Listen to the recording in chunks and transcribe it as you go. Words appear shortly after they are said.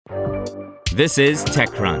This is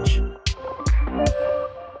TechCrunch.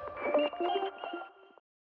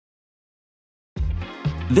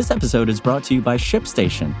 This episode is brought to you by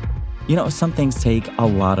ShipStation. You know, some things take a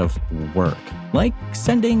lot of work, like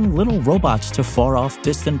sending little robots to far-off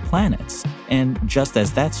distant planets. And just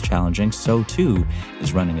as that's challenging, so too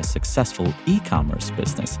is running a successful e-commerce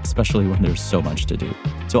business, especially when there's so much to do.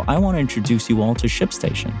 So I want to introduce you all to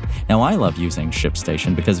ShipStation. Now, I love using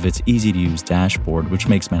ShipStation because of its easy-to-use dashboard, which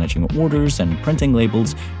makes managing orders and printing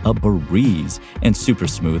labels a breeze and super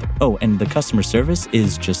smooth. Oh, and the customer service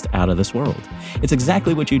is just out of this world. It's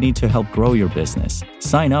exactly what you need to help grow your business.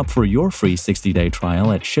 Sign up for your free 60-day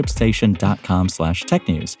trial at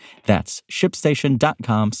shipstation.com/technews. That's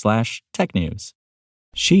shipstation.com/technews.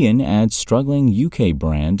 Shein adds struggling UK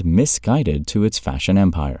brand Missguided to its fashion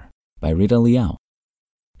empire, by Rita Liao.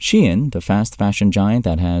 Shein, the fast fashion giant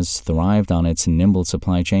that has thrived on its nimble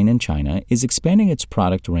supply chain in China, is expanding its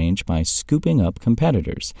product range by scooping up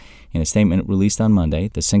competitors. In a statement released on Monday,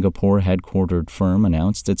 the Singapore-headquartered firm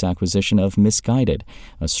announced its acquisition of Missguided,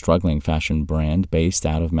 a struggling fashion brand based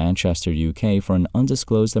out of Manchester, UK, for an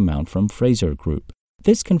undisclosed amount from Fraser Group.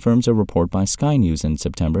 This confirms a report by Sky News in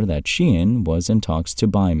September that Shein was in talks to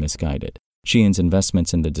buy Missguided. Shein's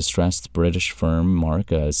investments in the distressed British firm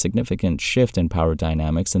mark a significant shift in power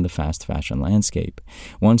dynamics in the fast fashion landscape.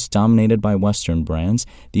 Once dominated by Western brands,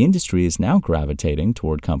 the industry is now gravitating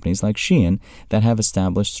toward companies like Shein that have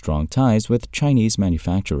established strong ties with Chinese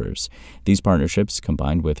manufacturers. These partnerships,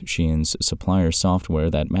 combined with Shein's supplier software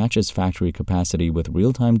that matches factory capacity with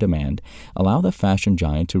real-time demand, allow the fashion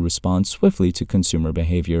giant to respond swiftly to consumer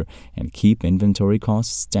behavior and keep inventory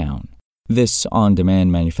costs down. This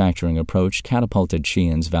on-demand manufacturing approach catapulted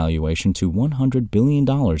Shein's valuation to $100 billion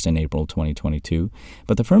in April 2022,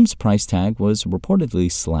 but the firm's price tag was reportedly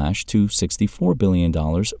slashed to $64 billion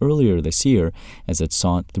earlier this year as it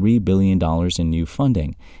sought $3 billion in new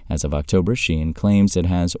funding. As of October, Shein claims it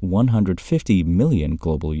has 150 million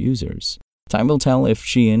global users. Time will tell if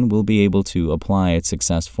Shein will be able to apply its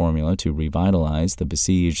success formula to revitalize the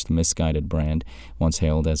besieged Missguided brand. Once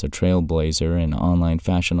hailed as a trailblazer in online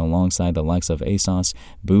fashion alongside the likes of ASOS,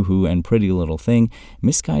 Boohoo, and Pretty Little Thing,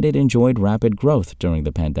 Missguided enjoyed rapid growth during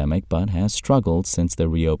the pandemic but has struggled since the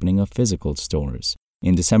reopening of physical stores.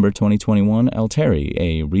 In December 2021, Alteri,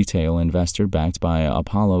 a retail investor backed by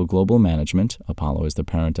Apollo Global Management — Apollo is the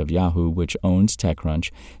parent of Yahoo, which owns TechCrunch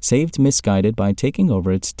 — saved Missguided by taking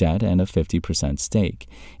over its debt and a 50% stake.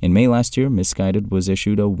 In May last year, Missguided was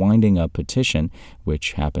issued a winding-up petition,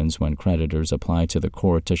 which happens when creditors apply to the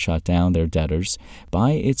court to shut down their debtors,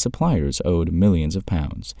 by its suppliers owed millions of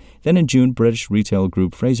pounds. Then in June, British retail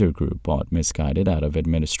group Fraser Group bought Missguided out of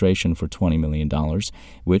administration for $20 million,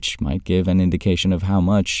 which might give an indication of how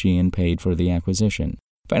much Shein paid for the acquisition.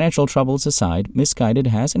 Financial troubles aside, Missguided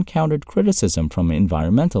has encountered criticism from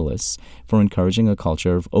environmentalists for encouraging a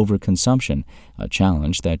culture of overconsumption, a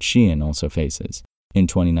challenge that Shein also faces. In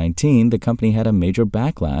 2019, the company had a major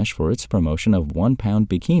backlash for its promotion of one-pound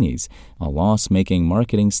bikinis, a loss-making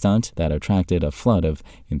marketing stunt that attracted a flood of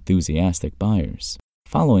enthusiastic buyers.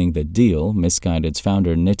 Following the deal, Missguided's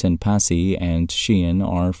founder Nitin Pasi and Shein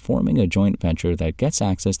are forming a joint venture that gets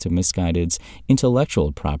access to Missguided's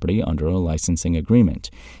intellectual property under a licensing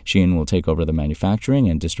agreement. Shein will take over the manufacturing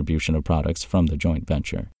and distribution of products from the joint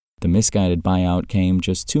venture. The Missguided buyout came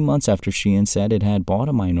just 2 months after Shein said it had bought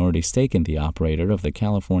a minority stake in the operator of the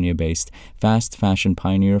California-based fast fashion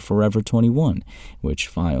pioneer Forever 21, which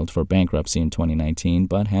filed for bankruptcy in 2019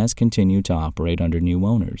 but has continued to operate under new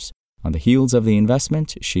owners. On the heels of the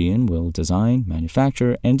investment, Shein will design,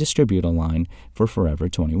 manufacture, and distribute a line for Forever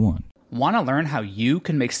 21. Want to learn how you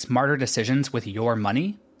can make smarter decisions with your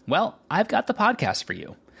money? Well, I've got the podcast for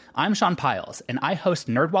you. I'm Sean Piles, and I host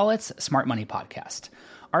NerdWallet's Smart Money Podcast.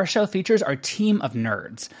 Our show features our team of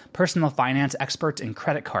nerds, personal finance experts in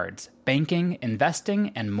credit cards, banking,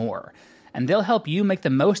 investing, and more. And they'll help you make the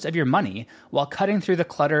most of your money while cutting through the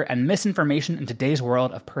clutter and misinformation in today's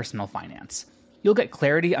world of personal finance. You'll get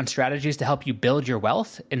clarity on strategies to help you build your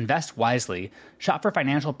wealth, invest wisely, shop for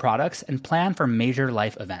financial products, and plan for major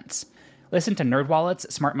life events. Listen to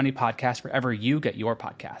NerdWallet's Smart Money Podcast wherever you get your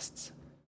podcasts.